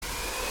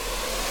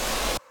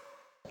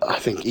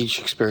think each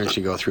experience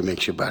you go through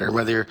makes you better.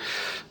 Whether you're,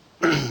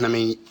 I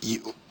mean,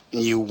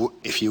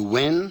 if you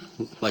win,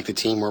 like the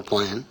team we're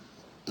playing,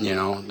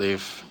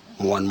 they've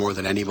won more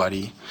than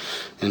anybody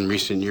in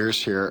recent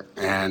years here,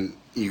 and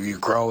you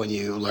grow and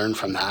you learn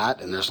from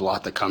that, and there's a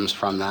lot that comes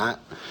from that.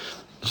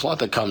 There's a lot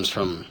that comes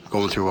from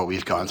going through what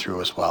we've gone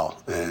through as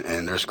well,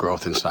 and there's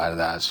growth inside of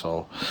that.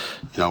 So,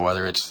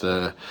 whether it's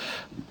the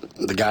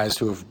guys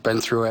who have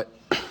been through it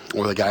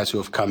or the guys who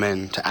have come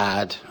in to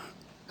add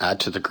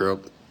to the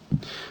group,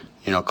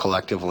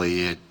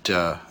 collectively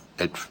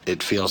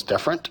it feels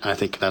different. I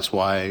think that's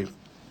why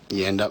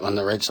you end up on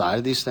the right side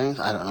of these things.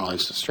 I don't know.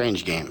 It's a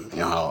strange game,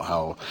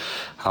 how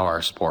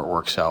our sport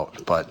works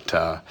out,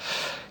 but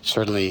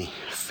certainly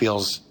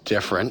feels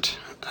different.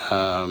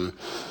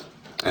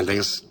 And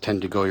things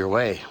tend to go your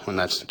way when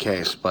that's the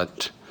case,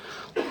 but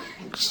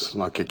let's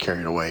not get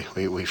carried away.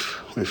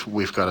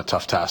 We've got a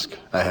tough task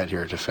ahead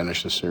here to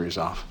finish this series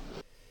off.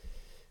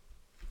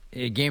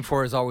 Game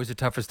 4 is always the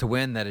toughest to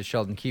win. That is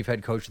Sheldon Keefe,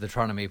 head coach of the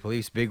Toronto Maple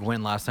Leafs. Big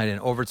win last night in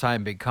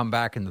overtime. Big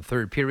comeback in the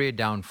third period,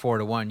 down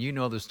 4-1. You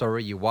know the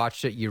story. You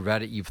watched it. You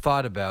read it. You've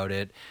thought about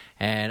it.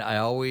 And I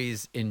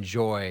always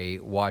enjoy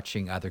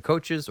watching either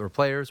coaches or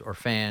players or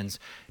fans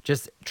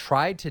just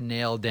try to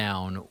nail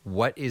down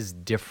what is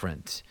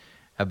different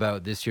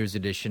about this year's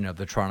edition of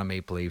the Toronto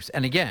Maple Leafs.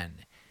 And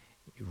again,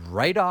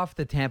 right off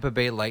the Tampa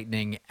Bay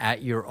Lightning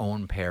at your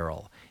own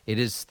peril. It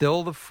is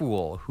still the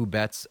fool who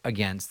bets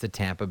against the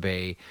Tampa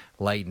Bay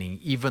Lightning,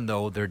 even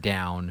though they're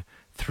down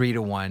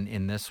 3-1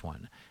 in this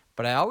one.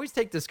 But I always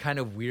take this kind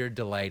of weird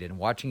delight in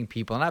watching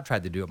people, and I've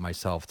tried to do it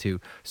myself too,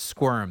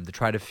 squirm to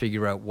try to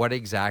figure out what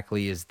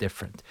exactly is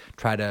different,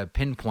 try to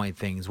pinpoint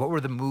things. What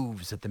were the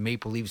moves that the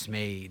Maple Leafs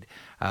made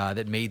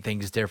that made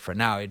things different?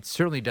 Now, it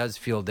certainly does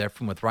feel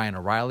different with Ryan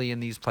O'Reilly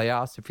in these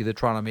playoffs. If you're the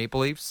Toronto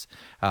Maple Leafs,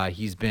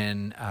 he's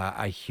been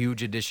a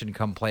huge addition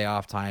come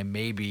playoff time,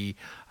 maybe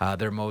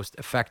their most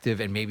effective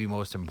and maybe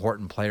most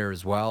important player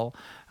as well.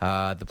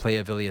 The play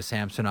of Ilya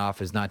Samsonov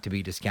is not to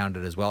be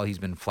discounted as well. He's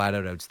been flat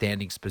out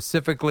outstanding,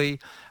 specifically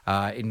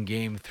in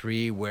Game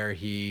 3 where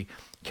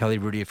Kelly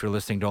Rudy, if you're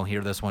listening, don't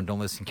hear this one. Don't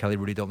listen to Kelly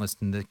Rudy. Don't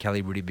listen to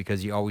Kelly Rudy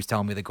because you always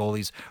tell me the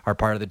goalies are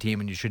part of the team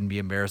and you shouldn't be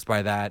embarrassed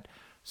by that.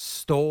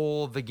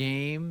 Stole the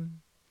game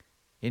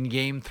in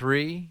Game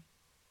 3.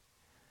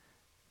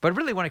 But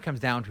really when it comes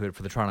down to it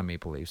for the Toronto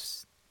Maple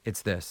Leafs,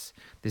 it's this.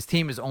 This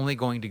team is only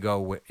going to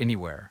go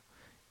anywhere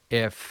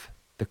if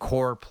the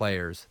core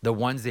players, the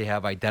ones they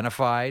have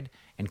identified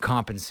and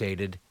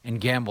compensated and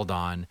gambled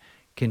on,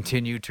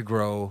 continue to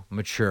grow,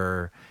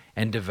 mature,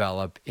 and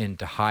develop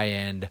into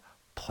high-end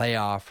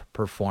playoff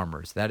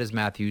performers. That is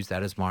Matthews,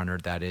 that is Marner,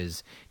 that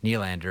is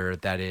Nylander,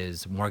 that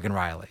is Morgan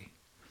Rielly,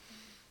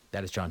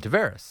 that is John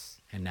Tavares.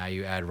 And now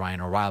you add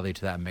Ryan O'Reilly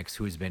to that mix,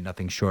 who's been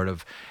nothing short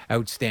of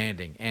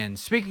outstanding. And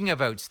speaking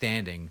of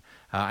outstanding,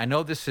 I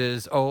know this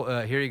is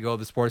here you go,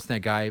 the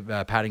Sportsnet guy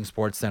patting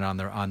Sportsnet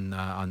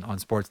on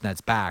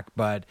Sportsnet's back,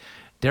 but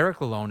Derek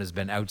Lalonde has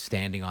been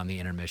outstanding on the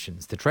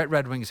intermissions. Detroit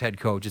Red Wings head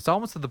coach. It's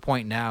almost to the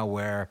point now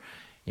where,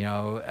 do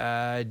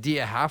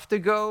you have to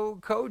go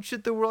coach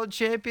at the World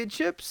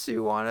Championships?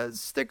 You want to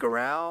stick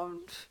around?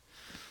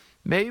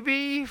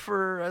 Maybe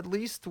for at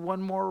least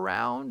one more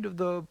round of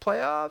the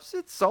playoffs.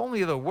 It's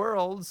only the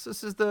Worlds.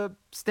 This is the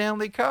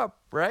Stanley Cup,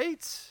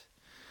 right?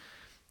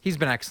 He's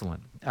been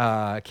excellent.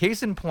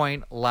 Case in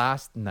point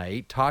last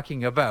night,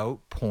 talking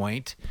about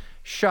point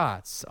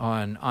shots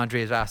on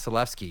Andrei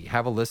Vasilevsky.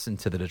 Have a listen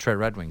to the Detroit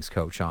Red Wings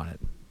coach on it.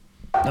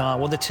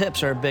 Well, the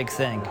tips are a big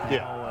thing.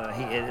 Yeah.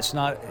 He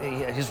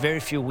has very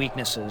few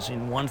weaknesses.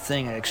 In one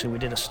thing, actually, we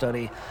did a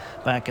study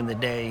back in the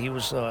day. He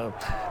was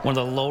one of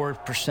the lower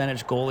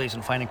percentage goalies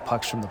in finding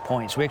pucks from the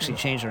point. So we actually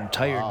changed our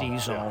entire D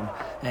zone,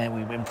 and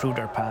we improved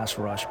our pass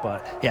rush.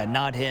 But, yeah,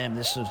 not him.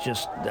 This is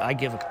just, I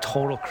give a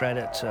total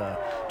credit to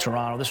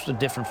Toronto. This was a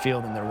different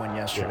field than their win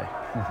yesterday.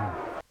 Yeah.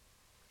 Mm-hmm.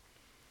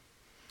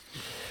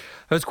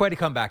 It was quite a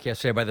comeback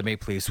yesterday by the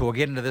Maple Leafs. So we'll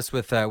get into this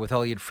with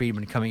Elliot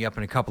Friedman coming up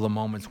in a couple of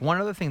moments. One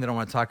other thing that I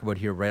want to talk about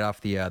here right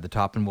off the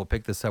top, and we'll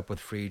pick this up with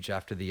Friedge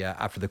after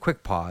the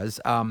quick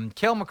pause.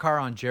 Cale Makar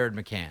on Jared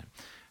McCann.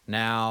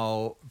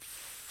 Now,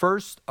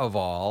 first of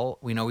all,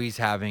 we know he's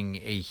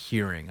having a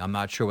hearing. I'm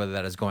not sure whether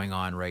that is going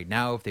on right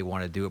now, if they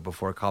want to do it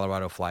before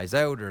Colorado flies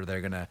out, or they're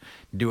going to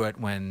do it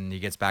when he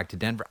gets back to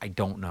Denver. I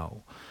don't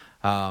know.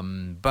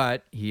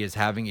 But he is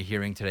having a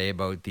hearing today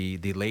about the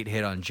late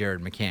hit on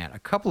Jared McCann. A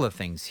couple of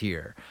things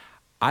here.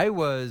 I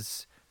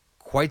was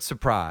quite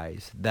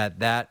surprised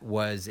that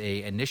was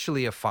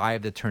initially a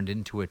 5 that turned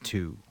into a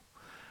 2.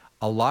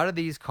 A lot of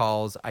these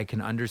calls, I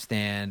can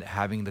understand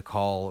having the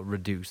call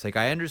reduced. Like,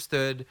 I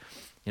understood,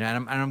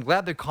 and I'm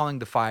glad they're calling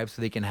the 5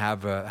 so they can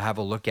have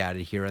a look at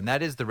it here. And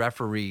that is the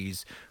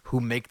referees who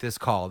make this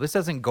call. This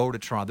doesn't go to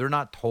Toronto. They're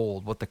not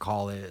told what the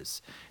call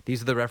is.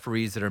 These are the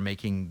referees that are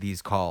making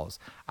these calls.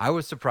 I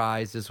was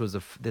surprised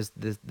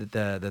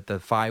that the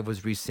 5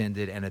 was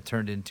rescinded and it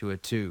turned into a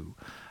 2.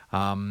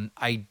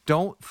 I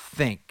don't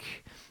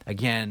think,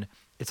 again,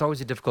 it's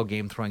always a difficult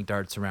game throwing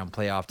darts around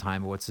playoff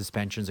time, what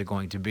suspensions are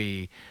going to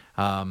be.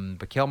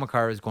 But Cale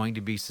Makar is going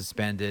to be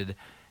suspended.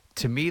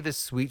 To me, the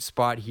sweet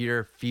spot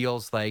here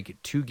feels like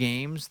 2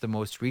 games. The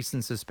most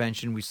recent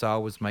suspension we saw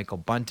was Michael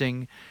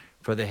Bunting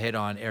for the hit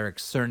on Eric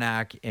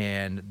Cernak,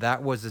 and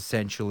that was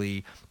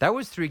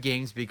 3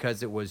 games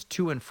because it was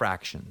 2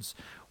 infractions.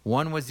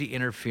 One was the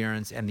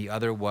interference, and the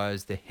other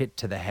was the hit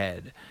to the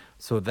head.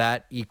 So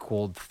that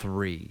equaled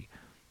 3.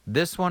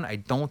 This one I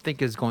don't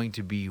think is going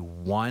to be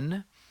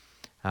 1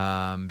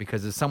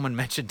 because as someone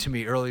mentioned to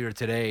me earlier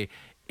today,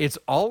 it's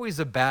always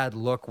a bad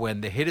look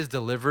when the hit is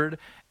delivered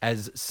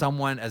as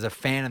a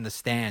fan in the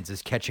stands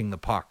is catching the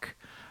puck.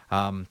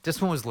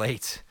 This one was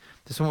late.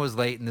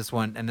 And this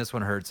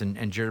one hurts.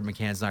 And Jared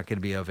McCann's not going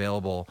to be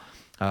available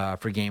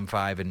for Game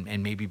 5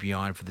 and maybe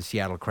beyond for the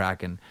Seattle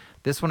Kraken.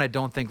 This one I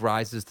don't think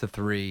rises to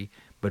 3,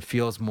 but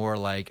feels more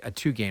like a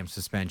 2-game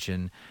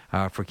suspension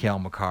for Cale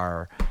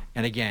Makar.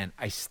 And again,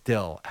 I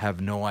still have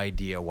no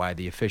idea why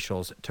the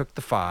officials took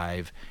the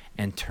 5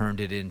 and turned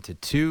it into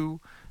 2.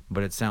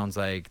 But it sounds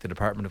like the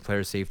Department of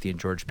Player Safety and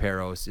George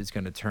Peros is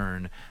going to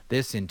turn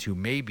this into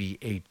maybe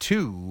a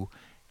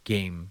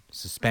 2-game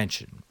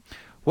suspension.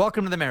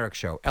 Welcome to the Marek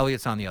Show.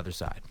 Elliot's on the other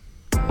side.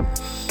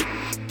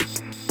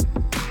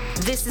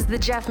 This is the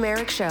Jeff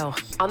Marek Show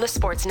on the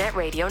Sportsnet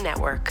Radio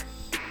Network.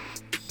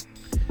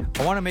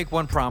 I want to make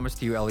one promise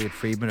to you, Elliot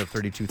Friedman of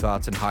 32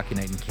 Thoughts and Hockey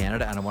Night in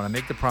Canada, and I want to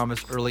make the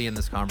promise early in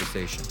this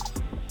conversation.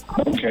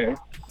 Okay.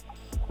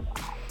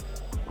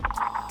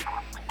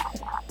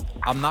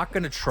 I'm not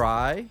going to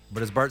try,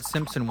 but as Bart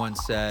Simpson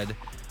once said,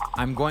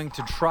 I'm going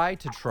to try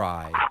to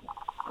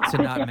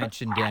not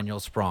mention Daniel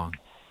Sprong.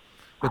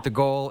 With the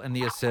goal and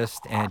the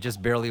assist and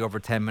just barely over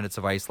 10 minutes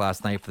of ice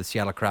last night for the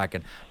Seattle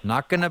Kraken.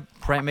 Not going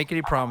to make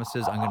any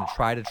promises. I'm going to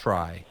try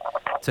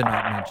to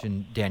not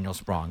mention Daniel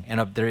Sprong. And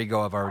there you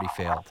go, I've already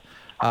failed.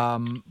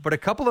 But a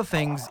couple of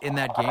things in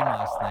that game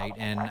last night,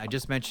 and I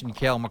just mentioned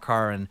Cale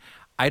Makar, and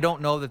I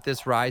don't know that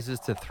this rises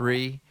to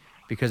 3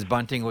 because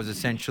Bunting was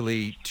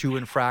essentially 2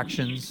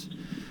 infractions.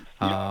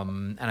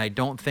 And I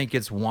don't think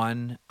it's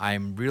 1.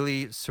 I'm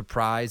really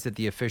surprised that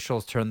the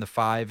officials turned the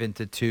 5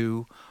 into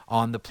 2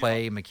 on the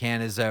play.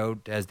 McCann is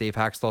out, as Dave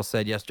Haxtell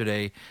said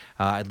yesterday,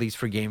 at least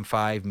for Game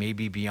 5,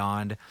 maybe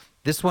beyond.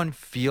 This one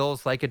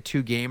feels like a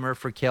 2-gamer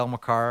for Cale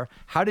Makar.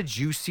 How did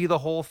you see the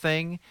whole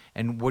thing,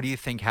 and what do you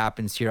think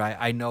happens here?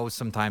 I know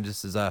sometimes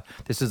this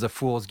is a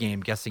fool's game,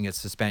 guessing at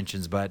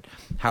suspensions, but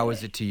how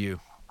is it to you?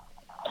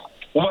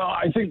 Well,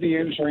 I think the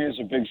injury is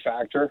a big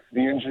factor.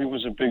 The injury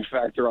was a big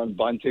factor on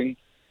Bunting,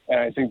 and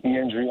I think the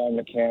injury on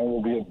McCann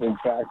will be a big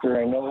factor.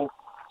 I know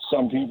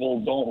some people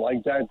don't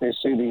like that. They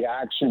say the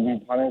act should be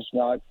punished,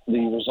 not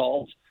the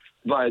result.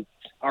 But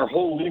our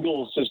whole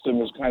legal system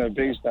is kind of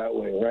based that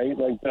way, right?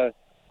 Like the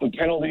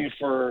penalty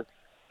for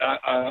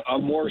a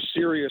more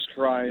serious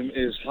crime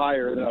is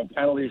higher than a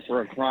penalty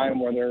for a crime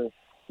where there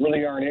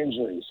really aren't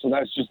injuries. So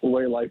that's just the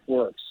way life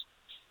works.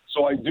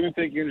 So I do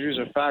think injury is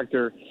a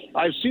factor.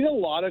 I've seen a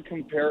lot of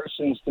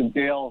comparisons to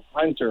Dale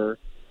Hunter.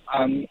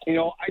 I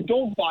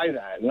don't buy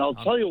that, and I'll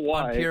tell you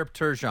why. On Pierre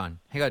Turgeon.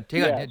 Hang on.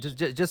 Yes.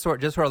 Just for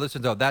our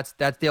listeners, though, that's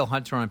Dale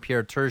Hunter on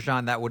Pierre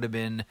Turgeon. That would have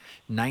been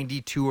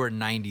 92 or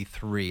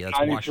 93. That's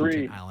 93.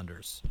 Washington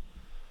Islanders.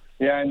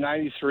 Yeah,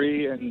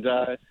 93,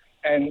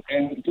 and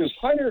because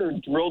Hunter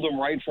drilled him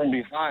right from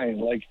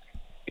behind.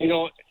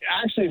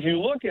 Actually, if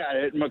you look at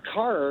it,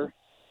 Makar,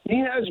 he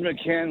has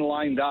McCann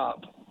lined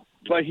up,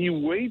 but he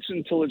waits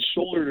until it's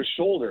shoulder to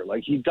shoulder.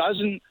 Like, he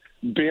doesn't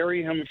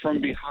bury him from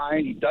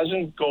behind. He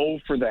doesn't go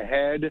for the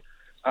head.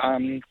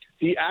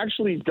 He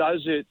actually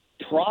does it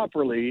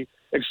properly,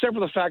 except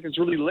for the fact it's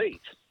really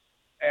late.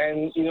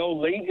 And,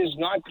 late is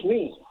not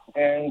clean.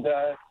 And,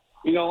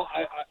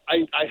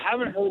 I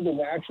haven't heard the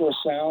natural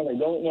sound. I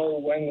don't know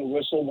when the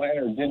whistle went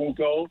or didn't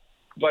go.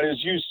 But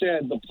as you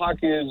said, the puck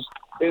is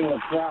in the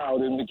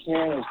crowd, and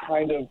McCann has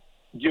kind of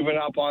given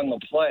up on the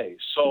play.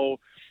 So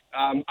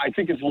I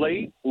think it's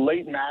late.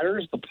 Late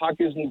matters. The puck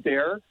isn't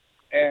there.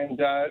 And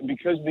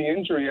because of the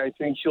injury, I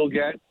think he'll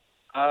get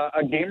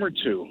a game or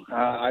 2.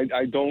 I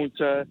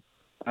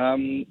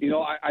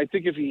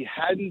think if he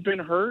hadn't been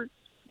hurt,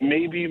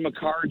 maybe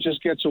Makar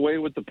just gets away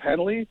with the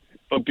penalty.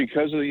 But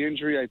because of the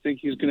injury, I think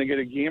he's going to get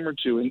a game or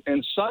 2.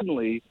 And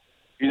suddenly,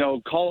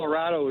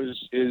 Colorado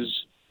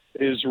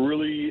is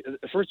really,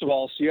 first of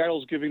all,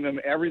 Seattle's giving them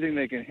everything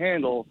they can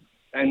handle.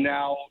 And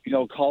now,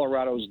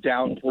 Colorado's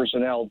down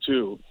personnel,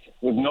 too,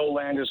 with no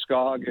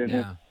Landeskog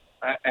and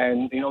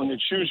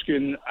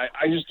Nichushkin.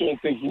 I just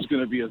don't think he's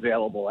going to be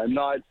available. I'm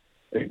not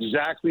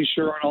exactly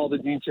sure on all the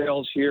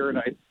details here, and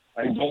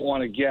I don't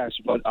want to guess,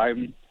 but I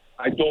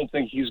don't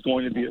think he's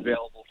going to be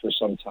available for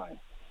some time.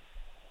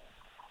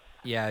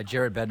 Yeah,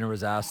 Jared Bednar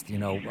was asked,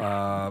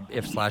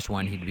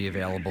 if/when he'd be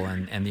available,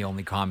 and the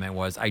only comment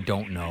was, "I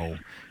don't know."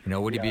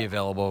 Would he be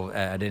available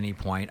at any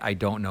point? I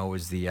don't know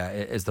is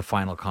the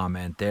final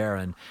comment there.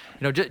 And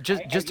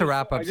just to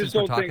wrap up, since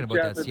we're talking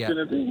about this,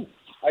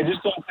 I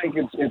just don't think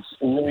it's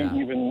really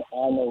even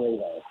on the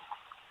radar.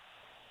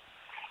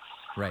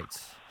 Right.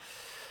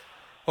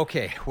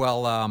 Okay.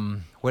 Well,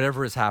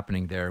 whatever is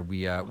happening there,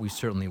 we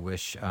certainly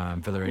wish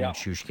Valerian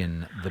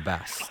Nichushkin the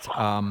best.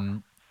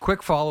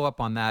 Quick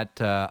follow-up on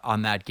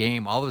that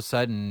game. All of a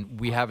sudden,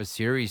 we have a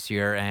series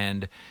here,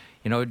 and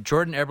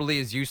Jordan Eberle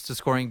is used to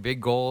scoring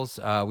big goals.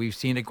 We've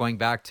seen it going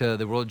back to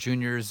the World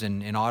Juniors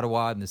in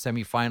Ottawa in the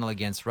semifinal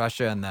against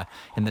Russia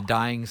in the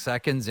dying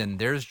seconds. And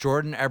there's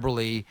Jordan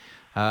Eberle,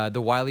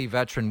 the wily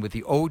veteran, with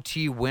the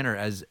OT winner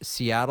as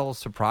Seattle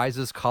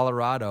surprises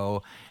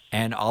Colorado.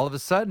 And all of a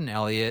sudden,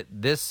 Elliot,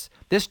 this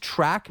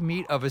track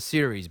meet of a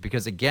series,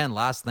 because again,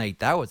 last night,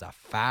 that was a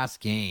fast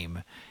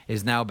game,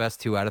 is now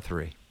best 2 out of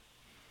 3.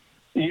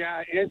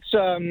 Yeah, it's,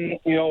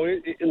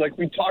 like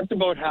we talked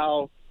about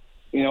how,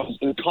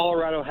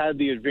 Colorado had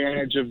the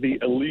advantage of the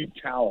elite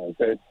talent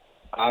that,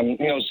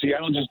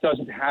 Seattle just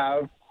doesn't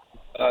have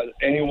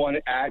anyone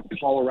at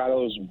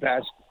Colorado's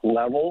best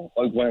level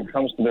when it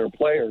comes to their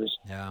players.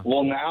 Yeah.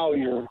 Well, now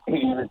you're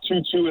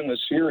 2-2 in the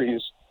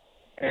series,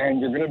 and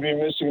you're going to be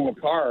missing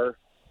Makar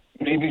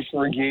maybe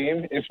for a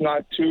game, if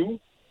not 2.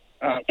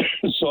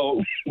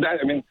 So that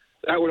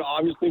would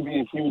obviously be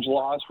a huge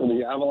loss for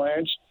the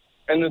Avalanche.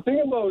 And the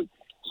thing about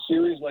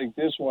series like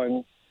this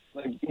one,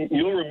 like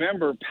you'll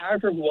remember,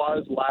 Patrick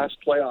Roy's last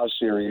playoff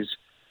series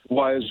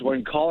was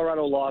when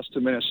Colorado lost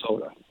to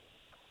Minnesota.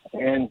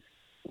 And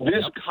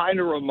this kind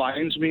of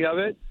reminds me of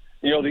it.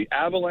 The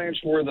Avalanche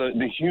were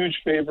the huge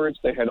favorites.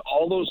 They had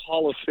all those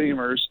Hall of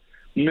Famers.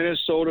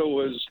 Minnesota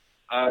was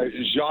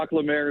Jacques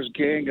Lemaire's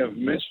gang of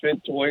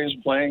misfit toys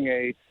playing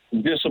a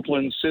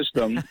disciplined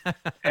system.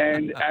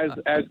 And as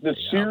the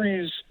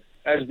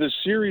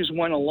series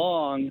went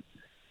along,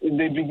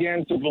 they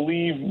began to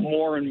believe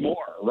more and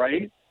more,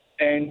 right?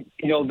 And,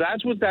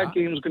 that's what that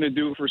game is going to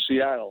do for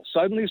Seattle.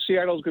 Suddenly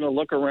Seattle's going to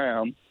look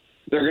around.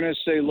 They're going to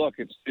say, look,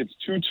 it's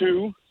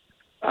 2-2.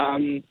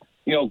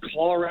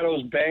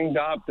 Colorado's banged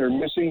up. They're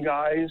missing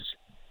guys.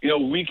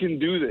 We can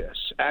do this.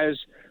 As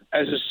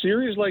a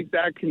series like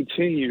that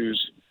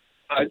continues,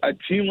 a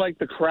team like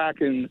the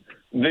Kraken,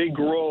 they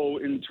grow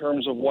in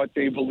terms of what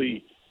they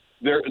believe.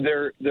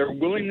 Their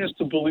willingness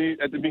to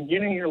believe. At the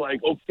beginning, you're like,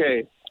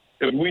 okay,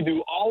 if we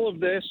do all of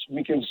this,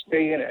 we can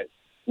stay in it.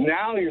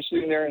 Now you're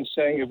sitting there and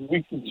saying, if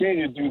we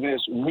continue to do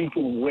this, we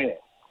can win it.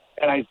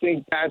 And I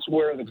think that's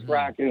where the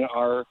Kraken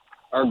are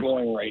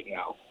going right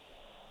now.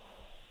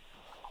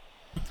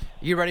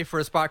 You ready for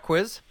a spot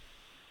quiz?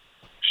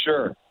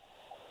 Sure.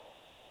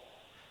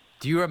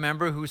 Do you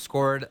remember who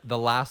scored the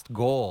last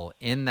goal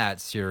in that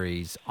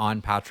series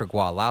on Patrick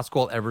Roy? Last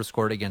goal ever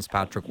scored against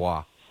Patrick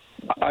Roy?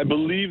 I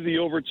believe the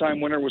overtime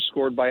winner was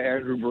scored by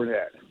Andrew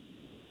Burnett.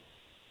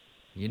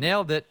 You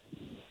nailed it.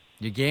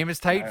 Your game is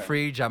tight,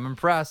 Friedge. I'm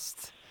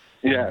impressed.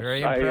 Yeah, I'm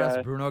very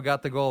impressed. Bruno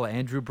got the goal.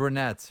 Andrew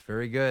Burnett.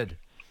 Very good.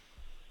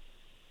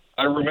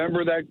 I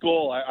remember that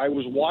goal. I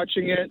was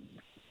watching it.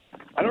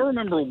 I don't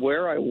remember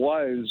where I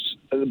was,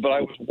 but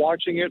I was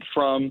watching it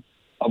from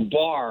a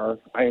bar,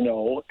 I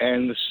know,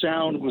 and the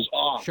sound was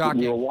off.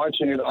 Shocking. We were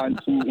watching it on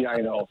TV, I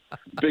know.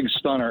 Big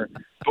stunner.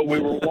 But we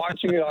were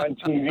watching it on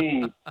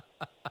TV,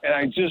 and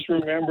I just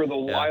remember the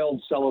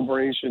wild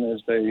celebration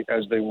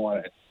as they won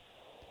it.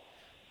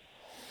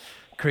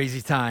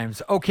 Crazy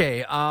times.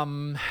 Okay,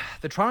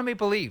 the Toronto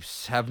Maple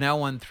Leafs have now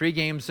won 3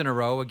 games in a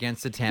row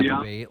against the Tampa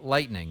Bay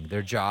Lightning.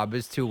 Their job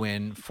is to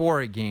win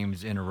 4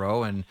 games in a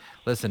row. And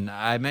listen,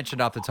 I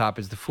mentioned off the top,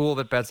 is the fool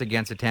that bets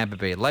against the Tampa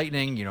Bay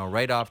Lightning,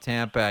 right off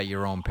Tampa at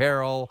your own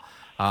peril.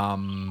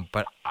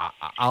 But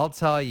I'll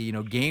tell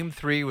you, Game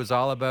 3 was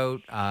all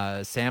about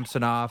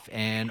Samsonov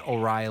and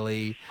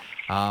O'Reilly.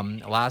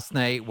 Last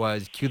night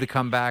was cue the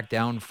comeback,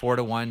 down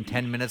 4-1,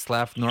 10 minutes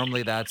left.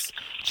 Normally that's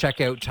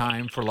checkout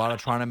time for a lot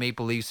of Toronto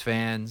Maple Leafs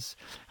fans.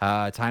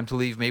 Time to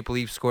leave Maple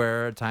Leaf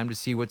Square, time to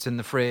see what's in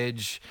the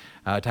fridge,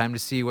 time to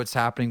see what's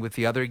happening with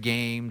the other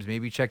games,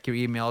 maybe check your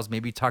emails,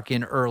 maybe tuck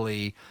in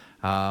early.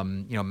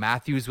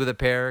 Matthews with a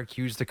pair,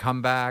 cues the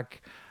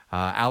comeback.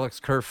 Alex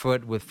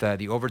Kerfoot with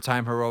the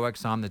overtime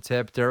heroics on the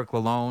tip. Derek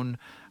Lalonde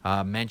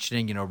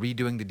mentioning,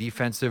 redoing the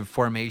defensive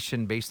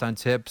formation based on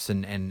tips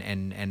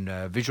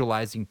and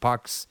visualizing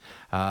pucks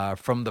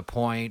from the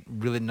point.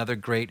 Really another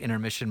great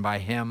intermission by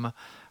him.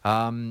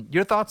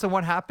 Your thoughts on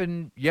what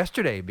happened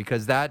yesterday?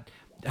 Because that,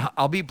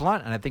 I'll be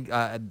blunt, and I think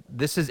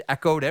this is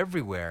echoed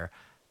everywhere.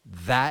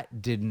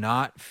 That did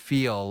not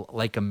feel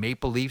like a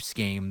Maple Leafs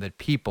game that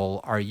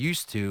people are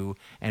used to,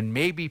 and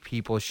maybe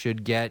people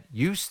should get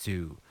used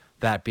to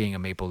that being a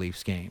Maple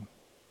Leafs game.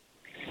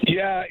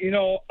 Yeah,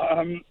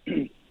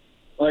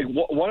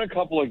 what a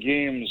couple of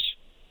games.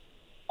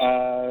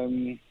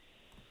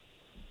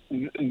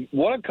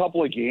 What a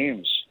couple of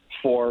games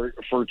for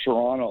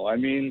Toronto. I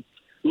mean,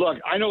 look,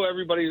 I know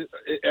everybody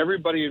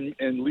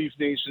in Leaf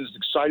Nation is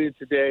excited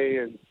today,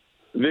 and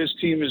this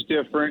team is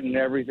different and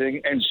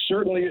everything, and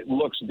certainly it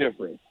looks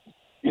different.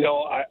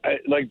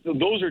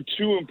 Those are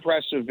 2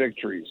 impressive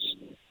victories.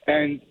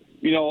 And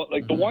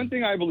the one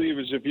thing I believe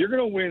is if you're going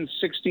to win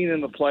 16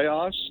 in the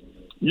playoffs,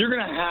 you're going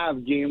to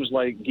have games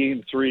like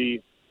Game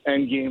 3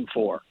 and Game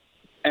 4.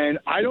 And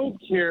I don't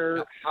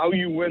care how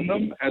you win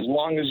them as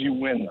long as you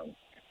win them.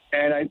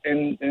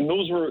 And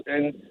those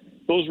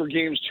were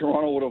games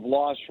Toronto would have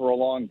lost for a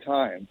long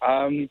time.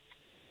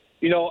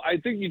 I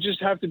think you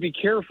just have to be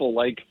careful.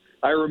 Like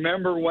I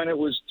remember when it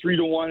was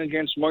 3-1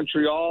 against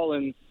Montreal,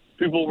 and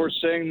people were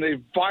saying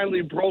they've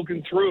finally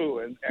broken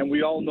through, and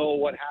we all know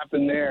what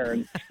happened there.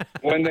 And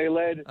when they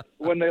led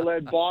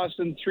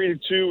Boston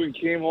 3-2 and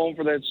came home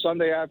for that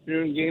Sunday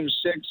afternoon Game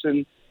 6,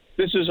 and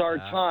this is our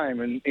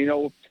time. And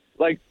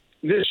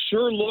this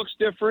sure looks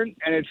different,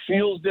 and it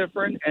feels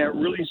different, and it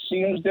really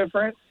seems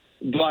different.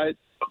 But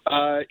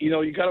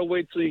you got to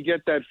wait till you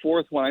get that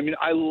fourth one. I mean,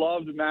 I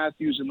loved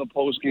Matthews in the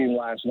post game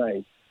last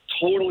night.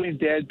 Totally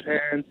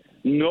deadpan,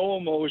 no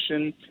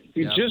emotion.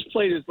 He just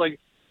played his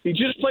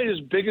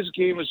biggest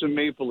game as a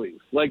Maple Leaf.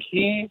 That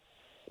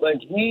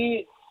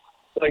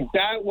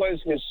was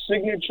his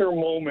signature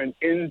moment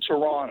in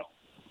Toronto.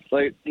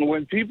 Like,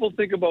 when people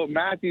think about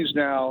Matthews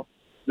now,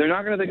 they're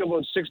not going to think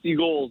about 60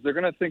 goals. They're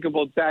going to think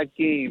about that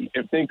game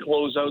if they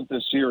close out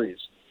the series.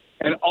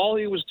 And all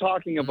he was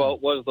talking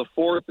about was the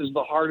fourth is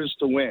the hardest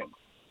to win.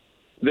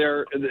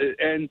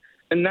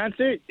 And that's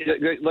it.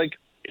 Like,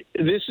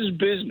 this is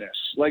business.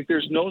 Like,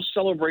 there's no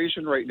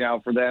celebration right now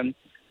for them.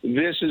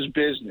 This is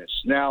business.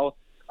 Now,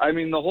 I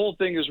mean, the whole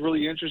thing is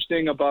really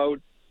interesting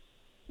about,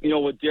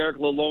 what Derek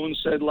Lalonde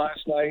said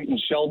last night, and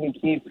Sheldon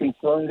Keefe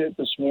confirmed it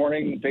this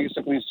morning,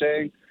 basically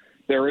saying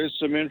there is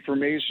some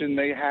information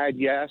they had,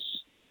 yes.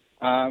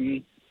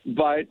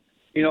 But,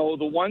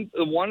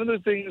 one of the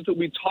things that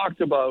we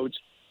talked about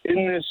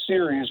in this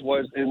series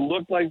was it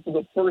looked like for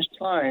the first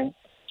time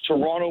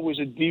Toronto was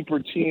a deeper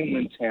team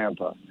than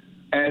Tampa.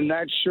 And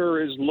that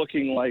sure is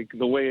looking like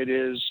the way it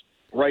is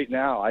right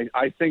now.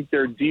 I think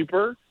they're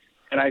deeper,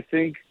 and I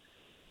think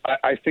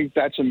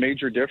that's a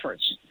major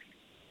difference.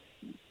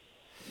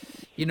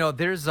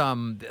 There's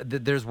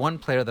one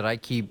player that I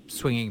keep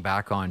swinging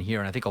back on here,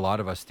 and I think a lot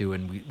of us do,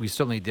 and we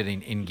certainly did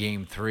in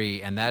Game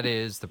 3, and that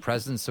is the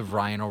presence of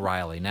Ryan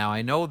O'Reilly. Now,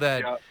 I know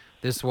that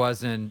this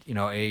wasn't,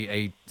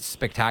 a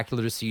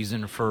spectacular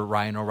season for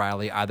Ryan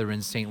O'Reilly, either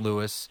in St.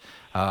 Louis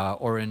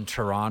or in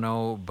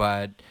Toronto,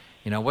 but,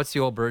 what's the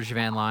old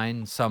Bergevin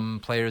line? Some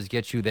players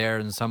get you there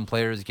and some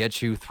players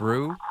get you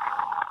through.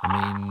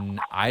 I mean,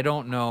 I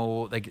don't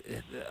know. Like,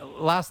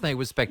 last night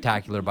was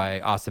spectacular by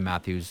Austin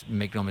Matthews.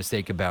 Make no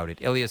mistake about it.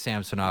 Ilya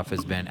Samsonov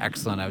has been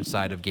excellent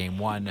outside of Game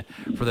 1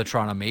 for the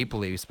Toronto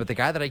Maple Leafs. But the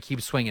guy that I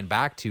keep swinging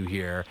back to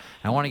here,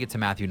 and I want to get to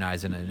Matthew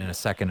Knies in a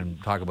second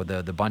and talk about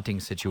the bunting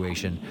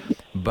situation.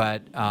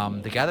 But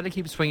the guy that I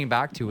keep swinging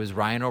back to is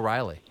Ryan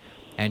O'Reilly,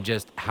 and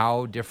just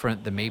how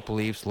different the Maple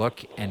Leafs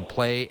look and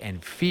play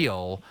and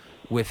feel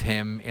with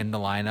him in the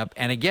lineup.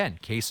 And again,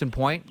 case in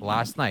point,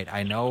 last night,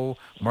 I know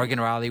Morgan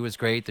Rielly was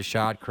great, the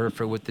shot,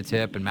 Kerfoot with the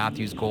tip, and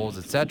Matthews' goals,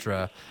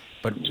 etc.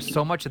 But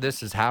so much of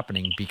this is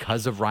happening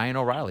because of Ryan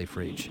O'Reilly,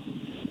 Freach.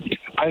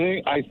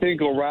 I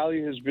think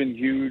O'Reilly has been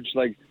huge.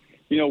 Like,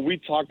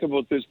 we talked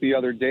about this the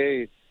other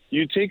day.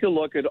 You take a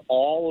look at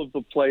all of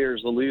the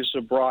players the Leafs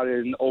have brought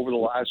in over the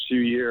last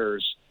few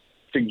years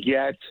to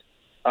get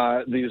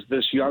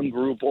this young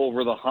group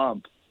over the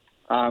hump.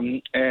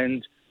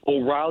 And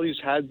O'Reilly's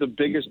had the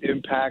biggest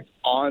impact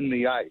on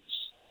the ice.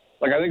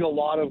 Like, I think a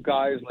lot of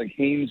guys like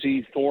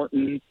Hainsey,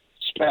 Thornton,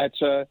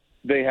 Spezza,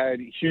 they had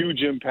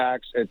huge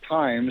impacts at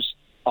times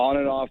on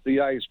and off the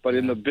ice. But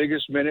in the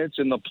biggest minutes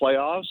in the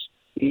playoffs,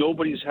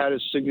 nobody's had a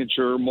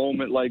signature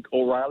moment like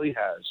O'Reilly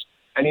has.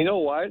 And you know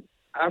what?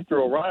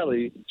 After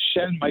O'Reilly,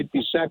 Shen might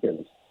be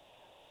second.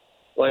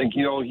 Like,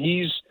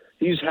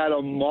 he's had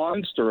a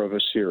monster of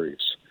a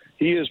series.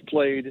 He has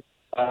played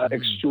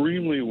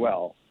extremely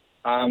well.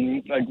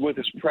 Like, with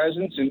his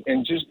presence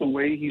and just the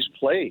way he's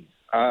played.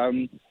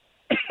 I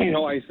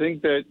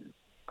think that,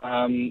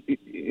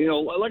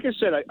 like I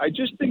said, I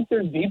just think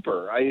they're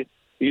deeper.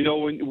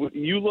 When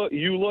you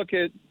look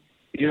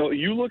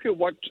at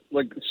what,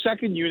 like,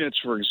 second units,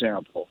 for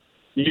example,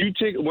 you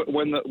take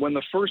when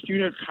the first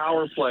unit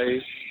power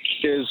play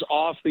is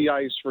off the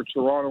ice for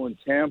Toronto and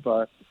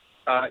Tampa,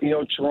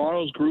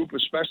 Toronto's group,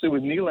 especially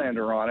with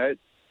Nylander on it,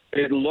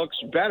 it looks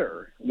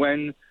better.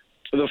 When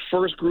the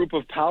first group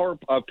of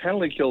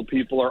penalty kill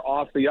people are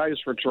off the ice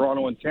for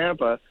Toronto and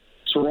Tampa,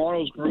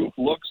 Toronto's group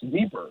looks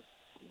deeper.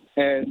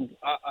 And,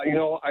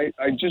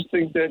 I just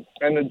think that,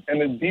 and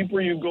the deeper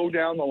you go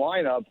down the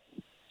lineup,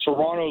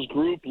 Toronto's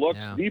group looks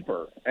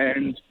deeper.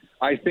 And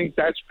I think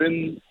that's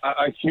been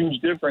a huge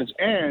difference.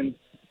 And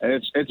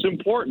it's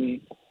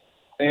important,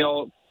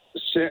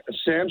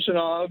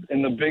 Samsonov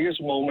in the biggest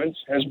moments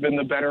has been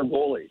the better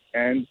goalie.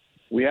 And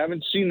we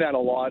haven't seen that a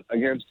lot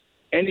against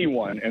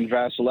anyone in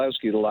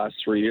Vasilevsky the last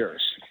 3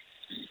 years.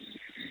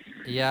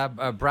 Yeah,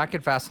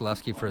 bracket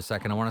Vasilevsky for a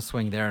second. I want to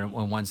swing there in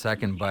 1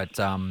 second, but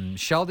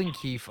Sheldon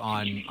Keefe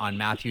on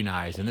Matthew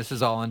Knies, and this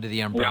is all under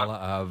the umbrella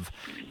of,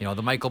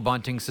 the Michael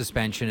Bunting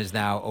suspension is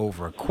now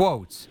over.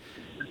 Quotes,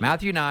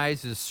 Matthew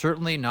Nyes is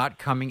certainly not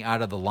coming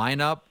out of the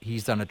lineup.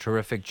 He's done a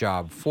terrific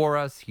job for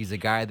us. He's a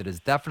guy that has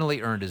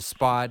definitely earned his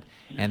spot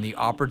and the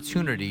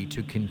opportunity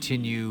to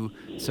continue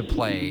to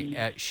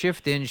play.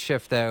 Shift in,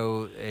 shift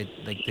out.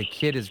 Like the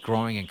kid is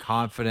growing in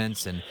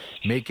confidence and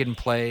making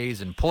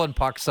plays and pulling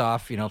pucks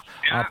off,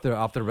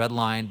 off the red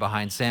line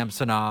behind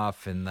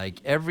Samsonov, and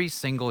like every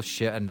single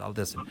shit. And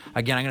listen,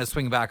 again, I'm going to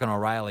swing back on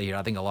O'Reilly here.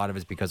 I think a lot of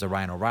it's because of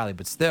Ryan O'Reilly,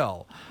 but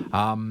still,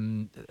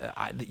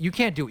 you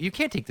can't do it. You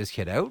can't take this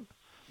kid out.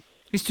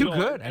 He's too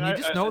good, and you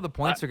just know the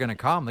points are going to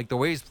come. Like the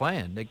way he's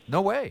playing, like no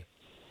way.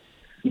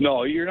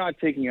 No, you're not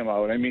taking him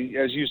out. I mean,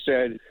 as you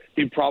said,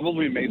 he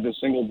probably made the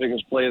single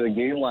biggest play of the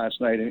game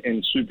last night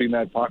in sweeping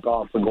that puck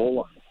off the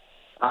goal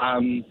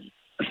line.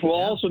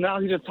 Also now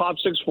he's a top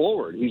six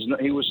forward.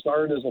 He was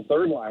started as a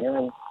third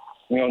liner,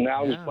 and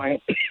now he's playing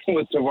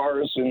with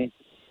Tavares and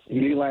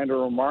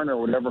Nylander or Marner,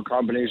 whatever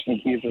combination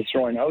Keith is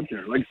throwing out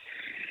there. Like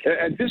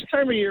at this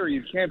time of year,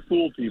 you can't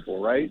fool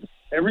people, right?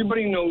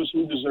 Everybody knows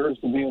who deserves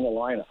to be in the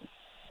lineup,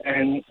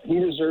 and he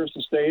deserves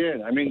to stay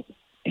in. I mean,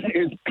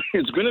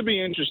 it's going to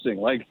be interesting.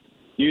 Like,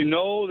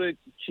 that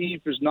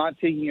Keith is not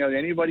taking out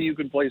anybody who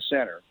can play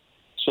center.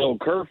 So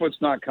Kerfoot's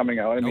not coming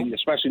out. I mean,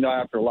 especially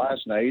not after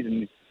last night,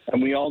 and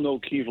we all know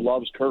Keith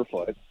loves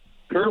Kerfoot.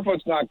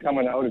 Kerfoot's not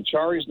coming out.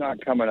 Achari's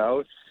not coming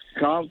out.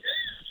 It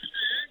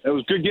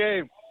was a good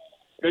game.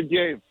 Good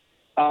game.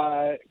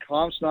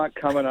 Comp's not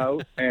coming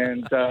out,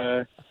 and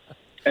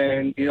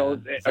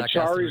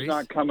Achari's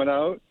not coming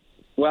out.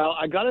 Well,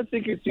 I got to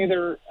think it's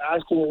either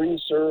Aston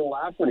Reese or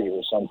Lafferty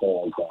or something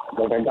like that.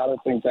 Like, I got to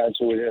think that's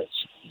who it is.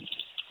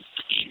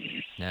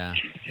 Yeah,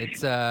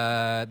 it's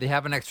they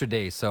have an extra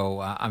day,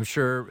 so I'm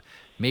sure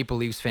Maple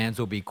Leafs fans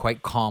will be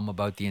quite calm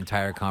about the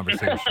entire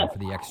conversation for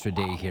the extra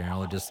day here, and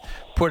we'll just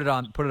put it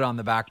on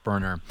the back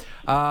burner.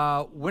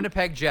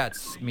 Winnipeg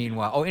Jets,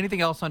 meanwhile.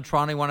 Anything else on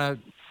Toronto you want to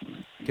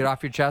get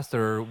off your chest,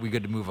 or are we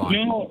good to move on?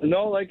 No.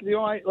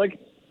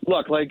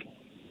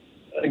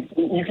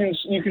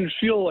 You can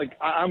feel like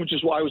I was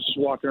just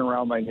walking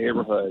around my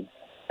neighborhood,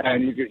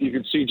 and you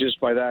could see just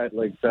by that,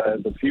 like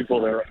the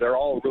people there, they're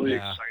all really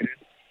excited.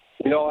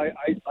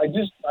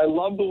 I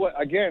love the way,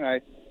 again,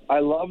 I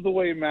love the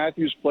way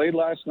Matthews played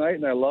last night,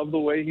 and I love the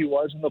way he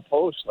was in the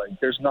post. Like,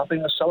 there's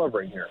nothing to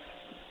celebrate here.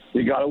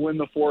 You got to win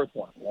the fourth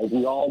one. Like,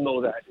 we all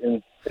know that.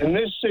 In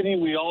this city,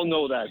 we all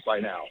know that by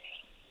now.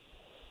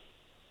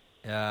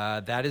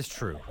 That is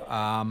true.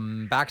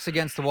 Backs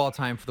against the wall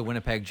time for the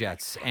Winnipeg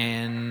Jets,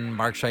 and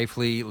Mark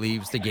Scheifele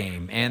leaves the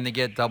game, and they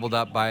get doubled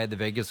up by the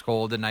Vegas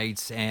Golden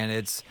Knights, and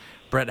it's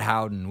Brett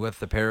Howden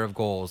with a pair of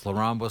goals.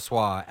 Laurent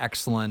Brossoit,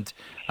 excellent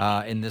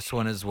in this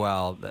one as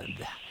well.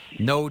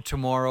 No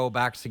tomorrow,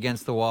 backs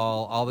against the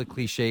wall, all the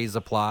cliches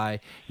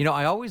apply.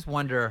 I always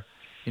wonder,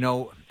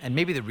 and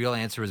maybe the real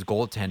answer is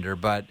goaltender,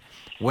 but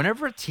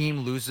whenever a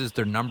team loses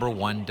their number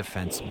one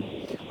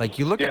defenseman, like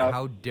you look at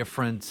how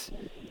different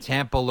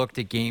Tampa looked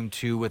at Game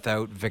 2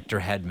 without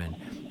Victor Hedman,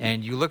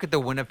 and you look at the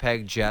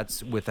Winnipeg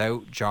Jets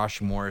without Josh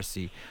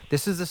Morrissey.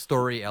 This is a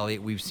story,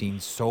 Elliot, we've seen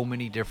so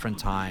many different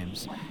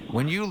times.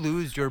 When you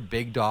lose your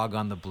big dog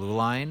on the blue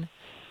line,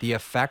 the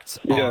effects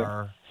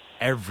are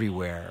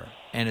everywhere.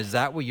 And is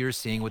that what you're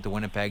seeing with the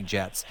Winnipeg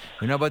Jets?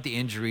 We know about the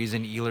injuries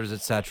and Ehlers,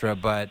 etc.,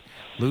 but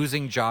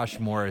losing Josh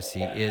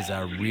Morrissey is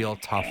a real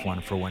tough one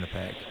for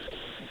Winnipeg.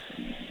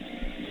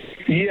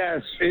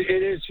 Yes,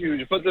 it is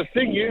huge. But the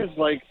thing is,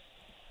 like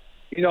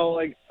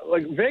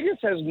Vegas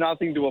has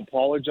nothing to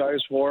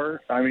apologize for.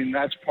 I mean,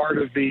 that's part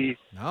of the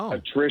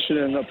attrition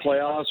in the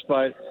playoffs.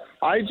 But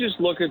I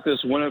just look at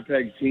this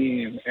Winnipeg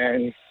team,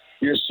 and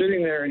you're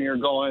sitting there and you're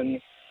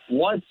going,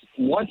 what's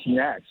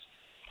next?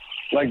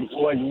 Like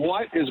what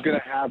is going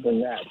to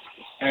happen next?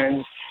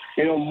 And,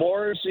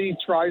 Morrissey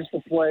tries to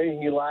play,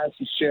 he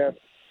lasts a shift.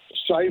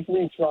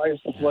 Scheifele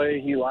tries to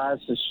play, he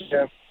lasts a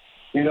shift.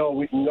 We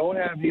don't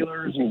have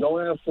Ehlers, you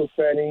don't have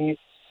Perfetti.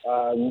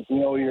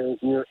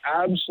 You're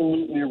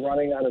absolutely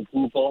running out of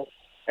people.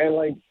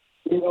 And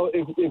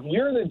if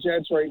you're the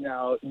Jets right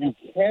now, you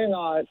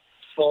cannot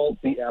fault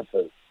the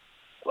effort.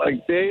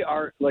 Like they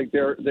are, they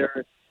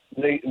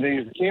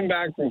came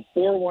back from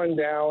 4-1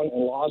 down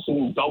and lost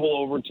in double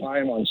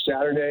overtime on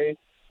Saturday.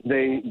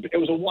 It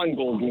was a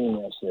 1-goal game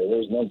yesterday. There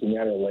was nothing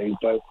that late,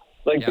 but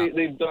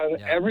they've done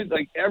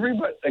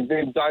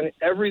they've done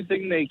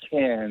everything they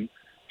can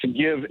to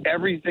give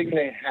everything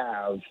they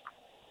have.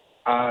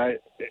 And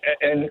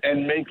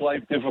make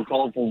life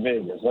difficult for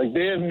Vegas. Like,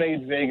 they have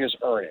made Vegas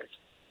earn it.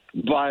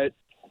 But,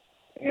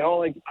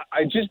 I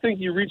just think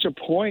you reach a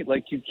point,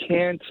 you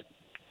can't,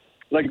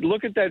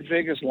 look at that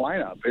Vegas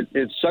lineup.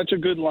 It's such a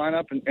good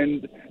lineup.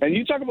 And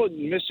you talk about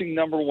missing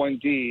number one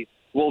D.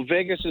 Well,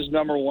 Vegas's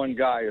number one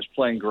guy is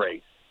playing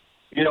great.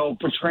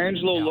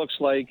 Petrangelo looks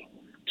like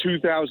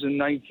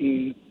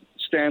 2019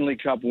 Stanley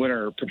Cup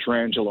winner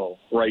Petrangelo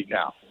right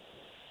now.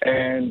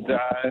 And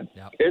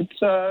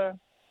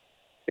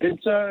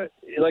it's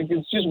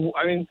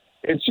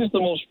just the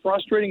most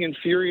frustrating,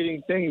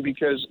 infuriating thing,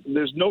 because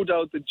there's no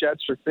doubt the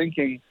Jets are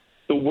thinking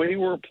the way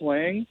we're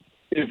playing,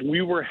 if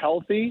we were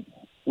healthy,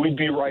 we'd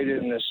be right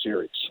in this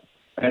series.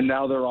 And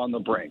now they're on the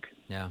brink.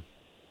 Yeah.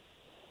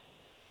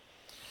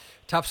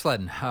 Tough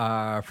sledding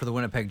for the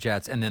Winnipeg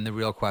Jets, and then the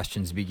real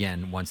questions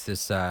begin once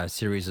this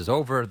series is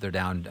over. They're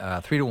down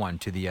 3-1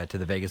 to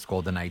the Vegas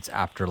Golden Knights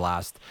after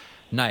last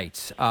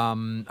night.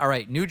 All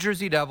right, New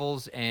Jersey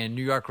Devils and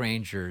New York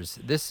Rangers.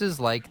 This is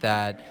like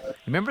that.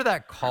 Remember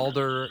that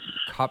Calder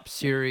Cup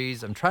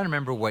series? I'm trying to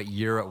remember what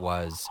year it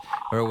was,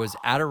 where it was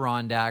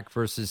Adirondack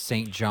versus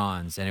St.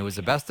 John's, and it was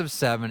a best of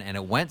 7, and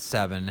it went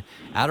 7.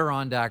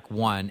 Adirondack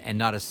won, and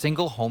not a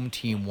single home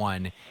team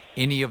won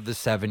any of the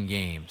 7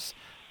 games.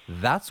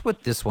 That's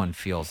what this one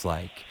feels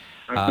like.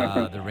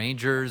 The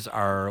Rangers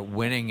are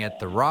winning at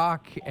the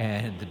Rock,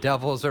 and the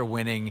Devils are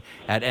winning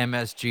at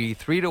MSG.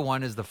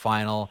 3-1 is the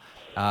final.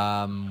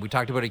 We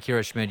talked about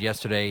Akira Schmid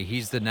yesterday.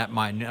 He's the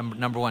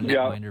number one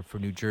netminder for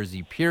New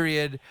Jersey,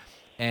 period.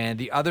 And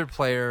the other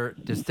player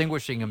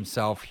distinguishing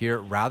himself here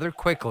rather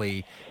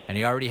quickly, and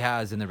he already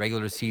has in the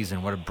regular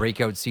season. What a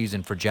breakout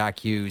season for Jack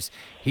Hughes.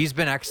 He's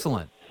been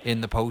excellent in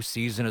the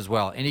postseason as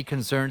well. Any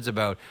concerns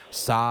about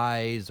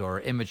size or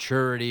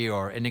immaturity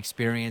or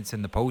inexperience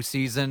in the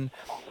postseason?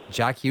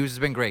 Jack Hughes has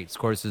been great.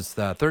 Scores his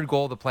third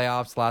goal of the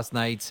playoffs last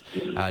night.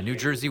 New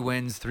Jersey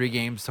wins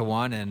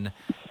 3-1, and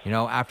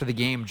after the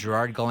game,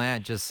 Gerard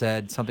Gallant just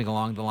said something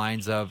along the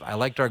lines of, "I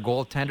liked our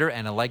goaltender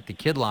and I liked the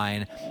kid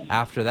line.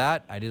 After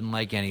that, I didn't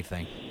like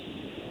anything."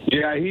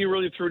 Yeah, he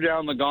really threw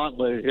down the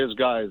gauntlet, his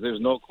guys.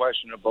 There's no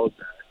question about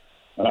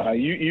that.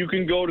 You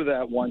can go to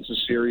that once a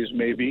series,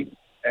 maybe.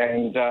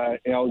 And,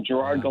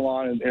 Gerard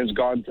Gallant has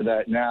gone to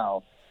that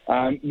now.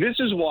 This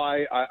is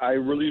why I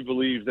really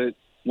believe that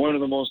one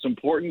of the most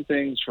important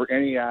things for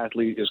any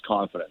athlete is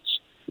confidence.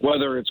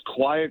 Whether it's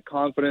quiet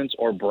confidence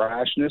or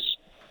brashness,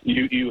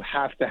 you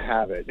have to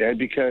have it.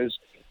 Because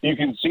you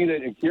can see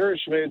that Akira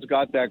Schmid's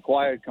got that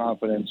quiet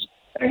confidence,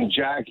 and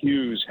Jack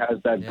Hughes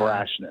has that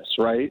brashness,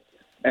 right?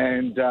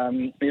 And,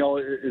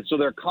 so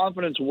their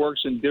confidence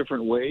works in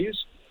different ways,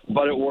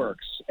 but it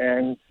works.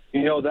 And,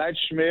 that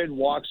Schmid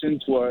walks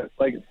into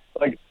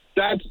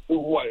that's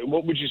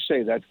what would you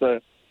say? That's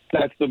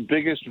the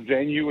biggest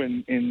venue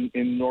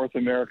in North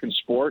American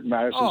sport,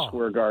 Madison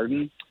Square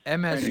Garden.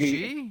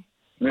 MSG?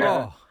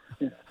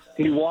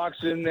 He walks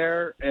in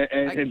there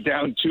and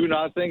down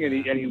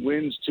 2-0, and he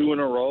wins 2 in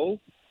a row.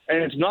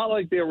 And it's not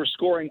like they were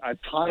scoring a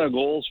ton of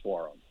goals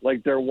for him.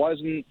 Like, there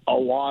wasn't a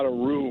lot of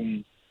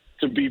room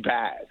to be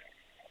bad.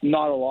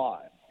 Not a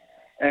lot.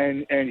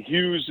 And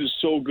Hughes is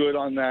so good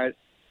on that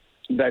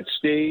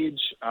stage.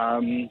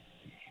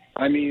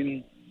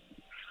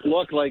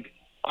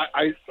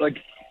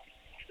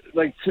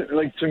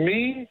 To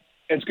me,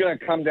 it's going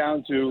to come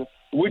down to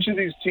which of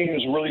these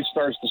teams really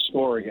starts to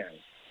score again.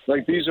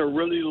 Like, these are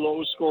really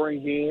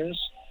low-scoring games,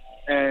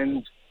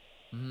 and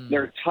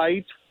they're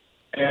tight.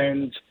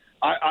 And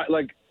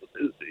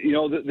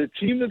the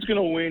team that's going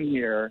to win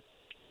here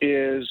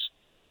is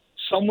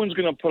someone's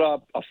going to put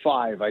up a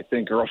 5, I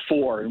think, or a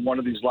 4 in one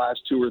of these last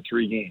 2 or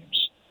 3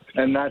 games.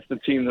 And that's the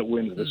team that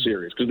wins the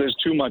series, because there's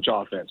too much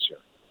offense here.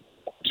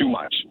 Too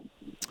much.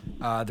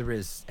 There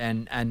is,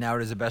 and now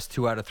it is the best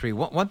 2 out of 3.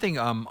 One thing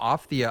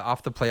off the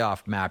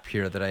playoff map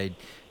here that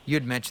you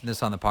had mentioned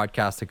this on the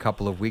podcast a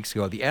couple of weeks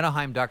ago. The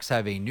Anaheim Ducks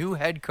have a new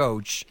head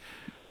coach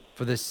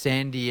for the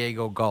San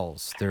Diego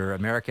Gulls, their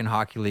American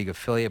Hockey League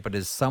affiliate, but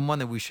is someone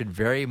that we should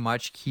very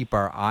much keep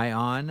our eye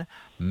on.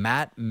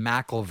 Matt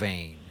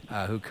McIlvaine,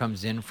 who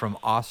comes in from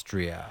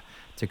Austria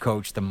to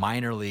coach the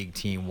minor league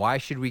team. Why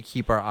should we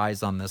keep our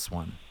eyes on this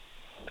one?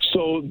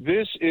 So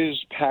this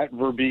is Pat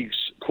Verbeek's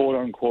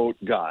quote-unquote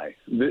guy.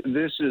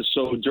 This is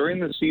so during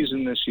the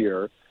season this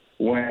year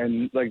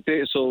when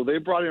they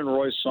brought in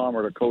Roy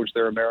Sommer to coach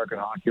their American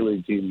Hockey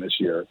League team this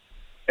year.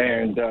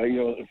 And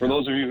for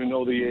those of you who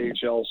know the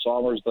AHL,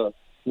 Sommer's the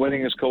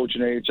winningest coach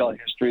in AHL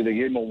history. They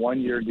gave him a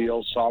 1-year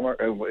deal. Sommer,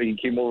 he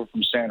came over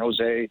from San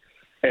Jose,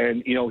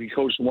 and he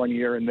coached 1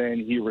 year and then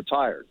he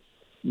retired.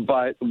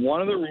 But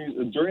one of the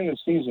reasons during the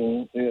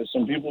season,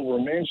 some people were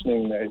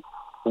mentioning that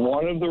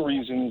one of the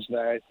reasons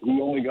that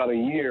he only got a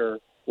year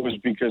was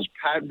because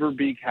Pat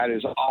Verbeek had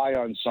his eye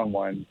on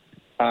someone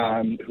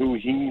who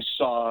he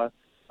saw,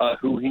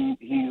 who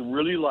he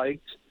really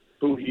liked,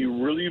 who he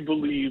really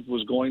believed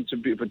was going to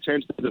be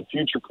potentially the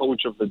future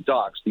coach of the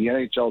Ducks, the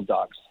NHL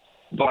Ducks,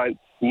 but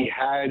he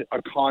had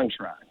a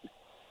contract.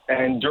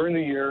 And during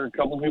the year, a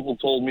couple of people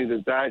told me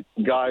that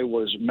guy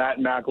was Matt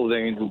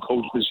McIlvaine, who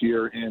coached this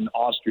year in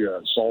Austria,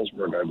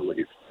 Salzburg, I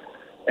believe.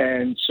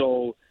 And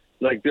so,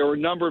 there were a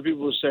number of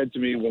people who said to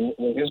me, when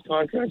his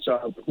contract's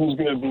up, who's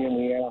going to be in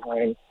the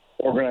Anaheim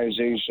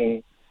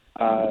organization,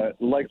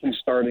 likely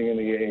starting in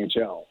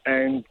the AHL.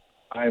 And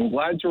I'm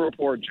glad to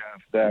report,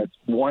 Jeff, that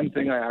one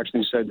thing I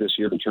actually said this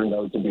year turned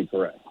out to be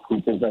correct,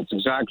 because that's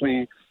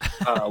exactly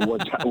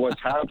what's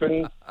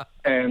happened.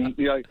 And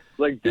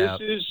this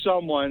is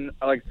someone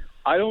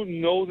I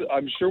don't know.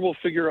 I'm sure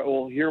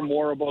we'll hear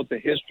more about the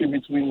history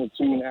between the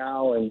two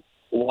now and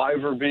why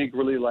Verbeek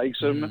really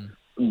likes him.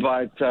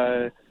 But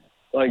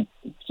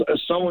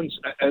someone's,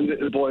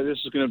 and boy, this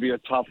is going to be a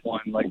tough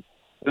one.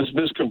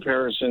 This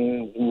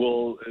comparison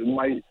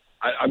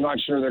I'm not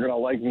sure they're going to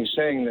like me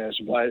saying this,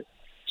 but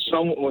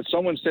what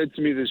someone said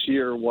to me this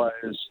year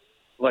was,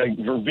 like,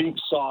 Verbeek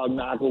saw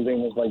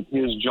McElvain as, like,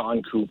 his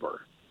John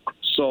Cooper.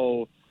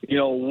 So,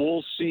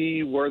 we'll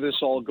see where this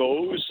all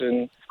goes,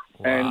 and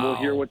we'll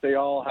hear what they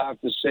all have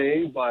to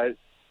say, but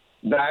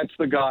that's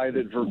the guy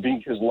that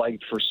Verbeek has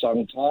liked for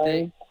some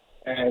time.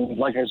 And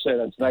like I said,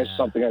 it's nice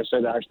something I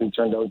said actually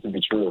turned out to be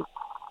true.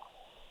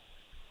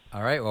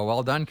 All right.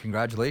 Well done.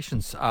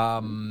 Congratulations.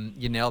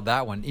 You nailed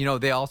that one.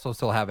 They also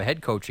still have a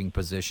head coaching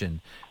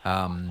position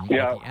with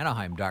the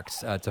Anaheim Ducks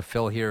to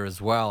fill here as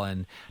well.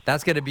 And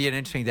that's going to be an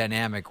interesting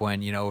dynamic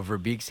when,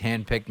 Verbeek's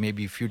handpicked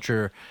maybe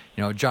future,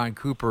 John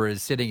Cooper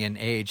is sitting in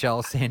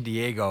AHL San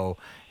Diego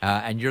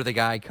and you're the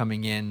guy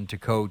coming in to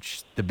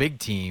coach the big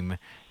team.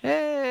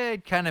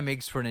 It kind of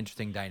makes for an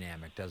interesting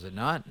dynamic, does it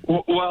not?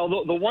 Well,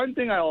 the one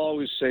thing I'll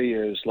always say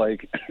is,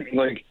 like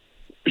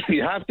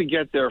you have to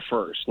get there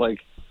first. Like,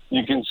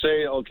 you can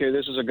say, okay,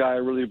 this is a guy I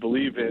really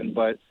believe in,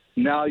 but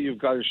now you've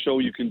got to show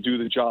you can do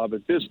the job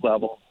at this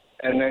level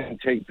and then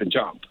take the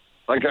jump.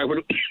 Like I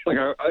would,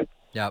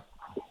 Yep.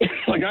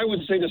 Like I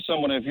would say to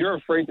someone, if you're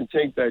afraid to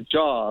take that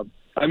job,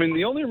 I mean,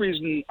 the only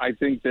reason I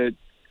think that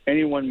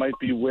anyone might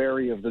be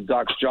wary of the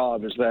Ducks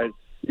job is that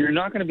you're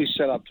not going to be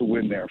set up to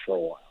win there for a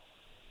while.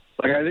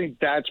 Like, I think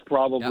that's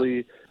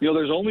probably,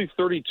 there's only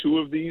 32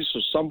 of these, so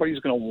somebody's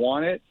going to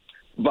want it,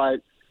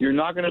 but you're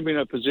not going to be in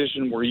a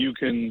position where you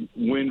can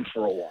win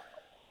for a while.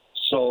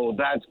 So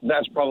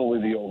that's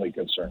probably the only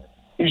concern.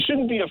 You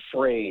shouldn't be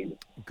afraid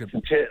to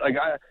take,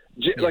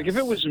 like if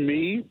it was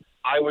me,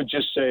 I would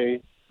just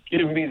say,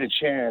 give me the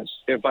chance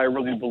if I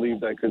really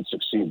believed I could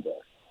succeed there.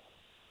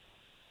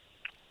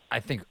 I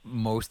think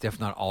most,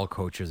 if not all,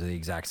 coaches are the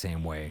exact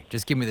same way.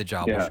 Just give me the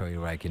job. I'll show you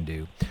what I can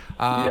do.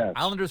 Yes.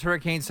 Islanders,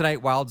 Hurricanes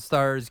tonight, Wild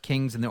Stars,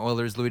 Kings, and the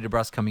Oilers. Louis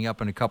DeBrusk coming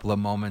up in a couple of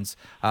moments.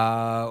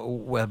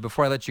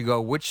 Before I let you go,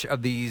 which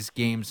of these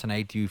games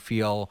tonight do you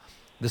feel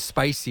the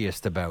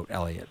spiciest about,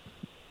 Elliot?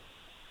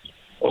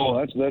 Oh,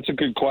 that's a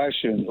good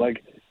question.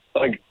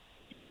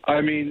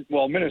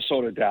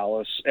 Minnesota,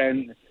 Dallas,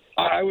 and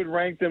I would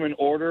rank them in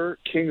order.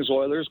 Kings,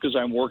 Oilers, because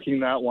I'm working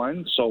that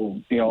one.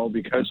 So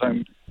because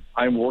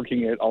I'm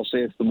working it, I'll say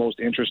it's the most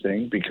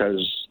interesting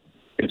because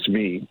it's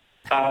me.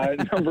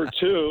 Number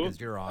two,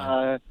 because you're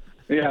on.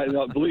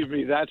 Believe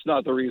me, that's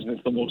not the reason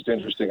it's the most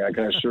interesting. I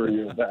can assure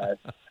you of that.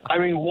 I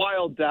mean,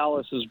 Wild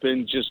Dallas has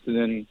been just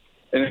an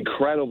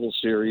incredible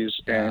series,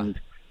 and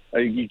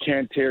you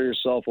can't tear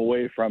yourself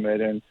away from it.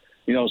 And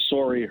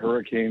sorry,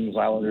 Hurricanes,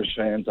 Islanders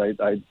fans,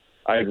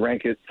 I'd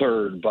rank it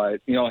third.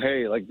 But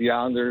hey, like, the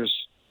Islanders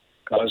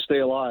gotta stay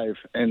alive,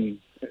 and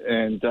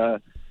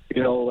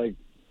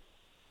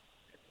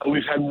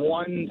we've had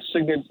one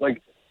signature,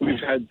 we've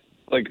had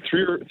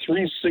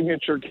three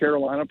signature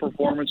Carolina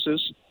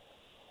performances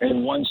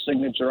and one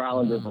signature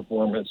Islander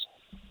performance,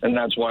 and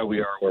that's why we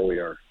are where we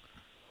are.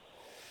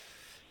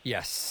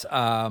 Yes.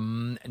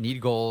 Need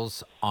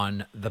goals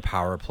on the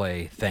power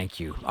play. Thank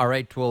you. All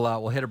right,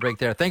 we'll hit a break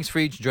there. Thanks,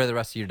 Fried. Enjoy the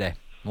rest of your day.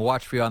 We'll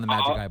watch for you on the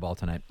Magic Eyeball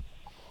tonight.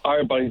 All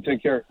right, buddy.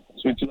 Take care.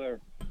 Sweet you later.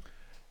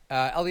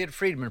 Elliot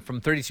Friedman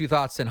from 32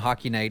 Thoughts and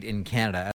Hockey Night in Canada.